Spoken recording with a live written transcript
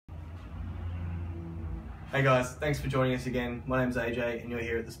Hey guys, thanks for joining us again. My name's AJ and you're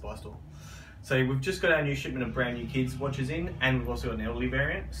here at the Spy Store. So we've just got our new shipment of brand new kids watches in, and we've also got an elderly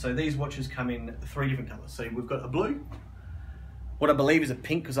variant. So these watches come in 3 different colours. So we've got a blue, what I believe is a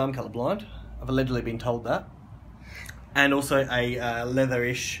pink because I'm colourblind. I've allegedly been told that. And also a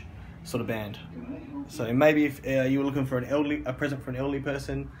leather-ish sort of band. So maybe if you were looking for a present for an elderly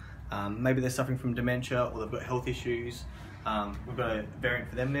person, maybe they're suffering from dementia or they've got health issues, we've got a variant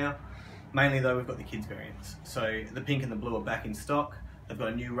for them now. Mainly though, we've got the kids variants. So the pink and the blue are back in stock. They've got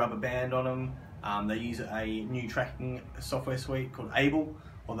a new rubber band on them. They use a new tracking software suite called Able,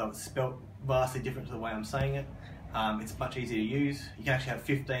 although it's spelt vastly different to the way I'm saying it. It's much easier to use. You can actually have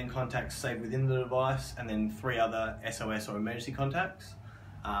 15 contacts saved within the device and then 3 other SOS or emergency contacts.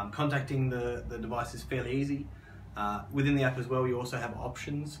 Contacting the device is fairly easy. Within the app as well, you also have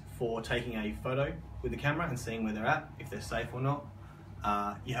options for taking a photo with the camera and seeing where they're at, if they're safe or not.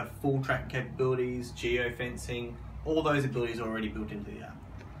 You have full tracking capabilities, geo-fencing, all those abilities are already built into the app.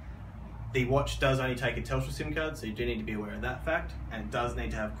 The watch does only take a Telstra SIM card, so you do need to be aware of that fact, and it does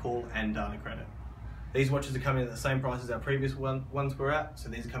need to have call and data credit. These watches are coming in at the same price as our previous ones were at, so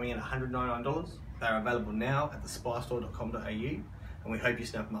these are coming in at $199. They're available now at thespystore.com.au, and we hope you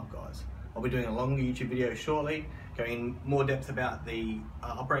snap them up, guys. I'll be doing a longer YouTube video shortly, going in more depth about the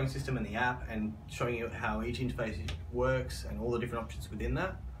operating system and the app, and showing you how each interface works and all the different options within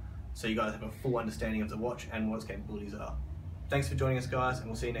that, so you guys have a full understanding of the watch and what its capabilities are. Thanks for joining us, guys, and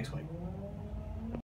we'll see you next week.